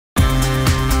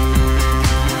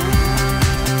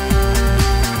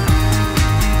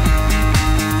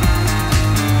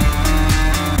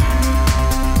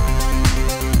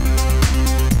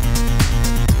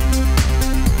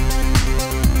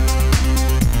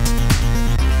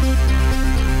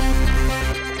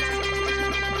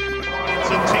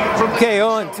Okay,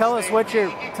 Owen, tell us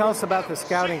about the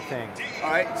scouting thing. All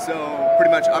right, so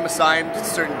pretty much I'm assigned to a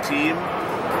certain team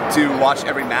to watch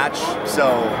every match.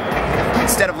 So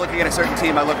instead of looking at a certain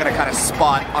team, I look at a kind of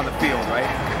spot on the field, right?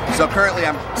 So currently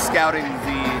I'm scouting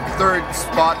the third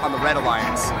spot on the Red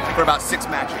Alliance for about 6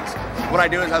 matches. What I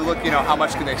do is I look, how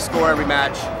much can they score every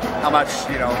match? How much,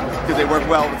 do they work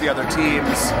well with the other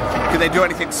teams? Can they do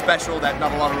anything special that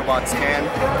not a lot of robots can?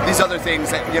 These other things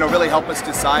that, really help us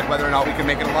decide whether or not we can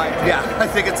make it alive. Yeah, I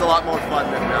think it's a lot more fun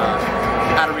than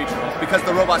at a regional, because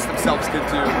the robots themselves can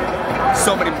do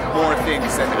so many more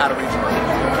things than at a regional.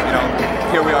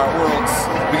 Here we are at Worlds.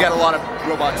 We got a lot of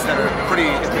robots that are pretty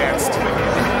advanced,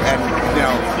 and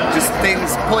just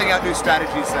things, pulling out new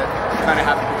strategies that kind of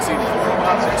haven't been seen before.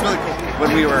 It's really cool.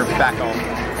 When we were back home,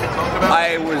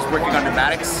 I was working on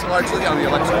pneumatics largely, on the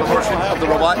electrical portion of the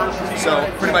robot. So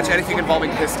pretty much anything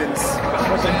involving pistons,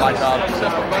 my job.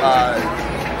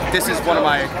 This is one of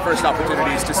my first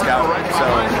opportunities to scout. So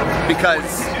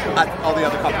because at all the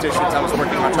other competitions I was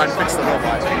working on trying to fix the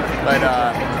robot, but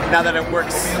now that it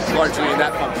works largely in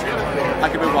that function, I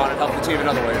can move on and help the team in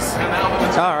other ways.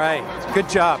 All right, good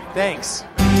job. Thanks.